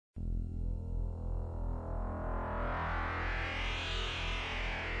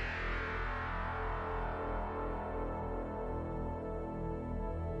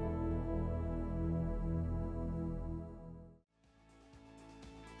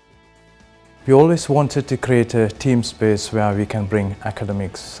We always wanted to create a team space where we can bring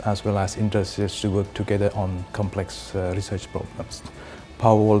academics as well as industries to work together on complex research problems.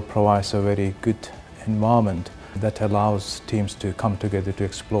 Powerwall provides a very good environment that allows teams to come together to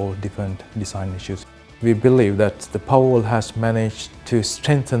explore different design issues. We believe that the Powerwall has managed to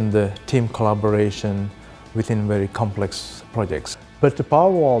strengthen the team collaboration within very complex projects. But the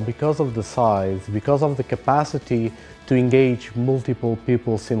Powerwall, because of the size, because of the capacity to engage multiple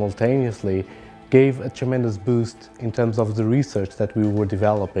people simultaneously, gave a tremendous boost in terms of the research that we were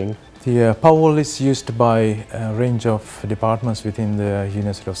developing. The Powerwall is used by a range of departments within the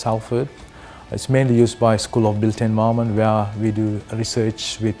University of Salford. It's mainly used by School of Built Environment, where we do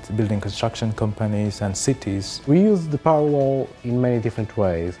research with building construction companies and cities. We use the Powerwall in many different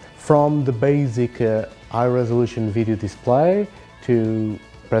ways, from the basic high-resolution video display to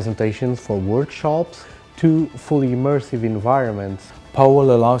presentations for workshops to fully immersive environments. Powerwall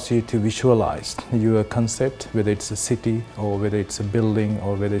allows you to visualize your concept, whether it's a city or whether it's a building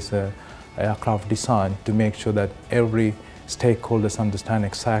or whether it's an aircraft design, to make sure that every stakeholders understand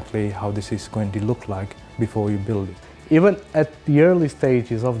exactly how this is going to look like before you build it. Even at the early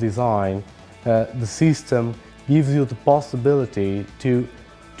stages of design, the system gives you the possibility to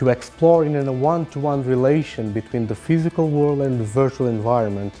explore in a one-to-one relation between the physical world and the virtual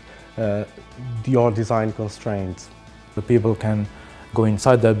environment your design constraints. The people can go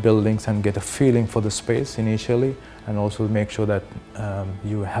inside their buildings and get a feeling for the space initially, and also make sure that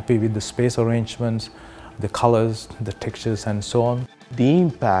you're happy with the space arrangements, the colors, the textures and so on. The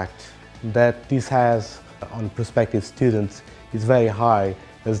impact that this has on prospective students is very high,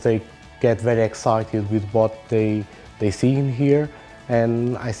 as they get very excited with what they see in here,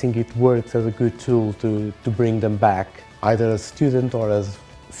 and I think it works as a good tool to bring them back, either as students or as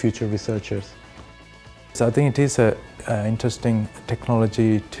future researchers. So I think it is an interesting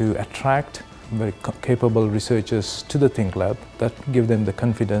technology to attract very capable researchers to the THINKlab, that give them the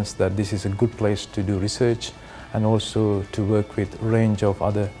confidence that this is a good place to do research and also to work with a range of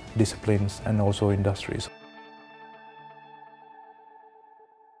other disciplines and also industries.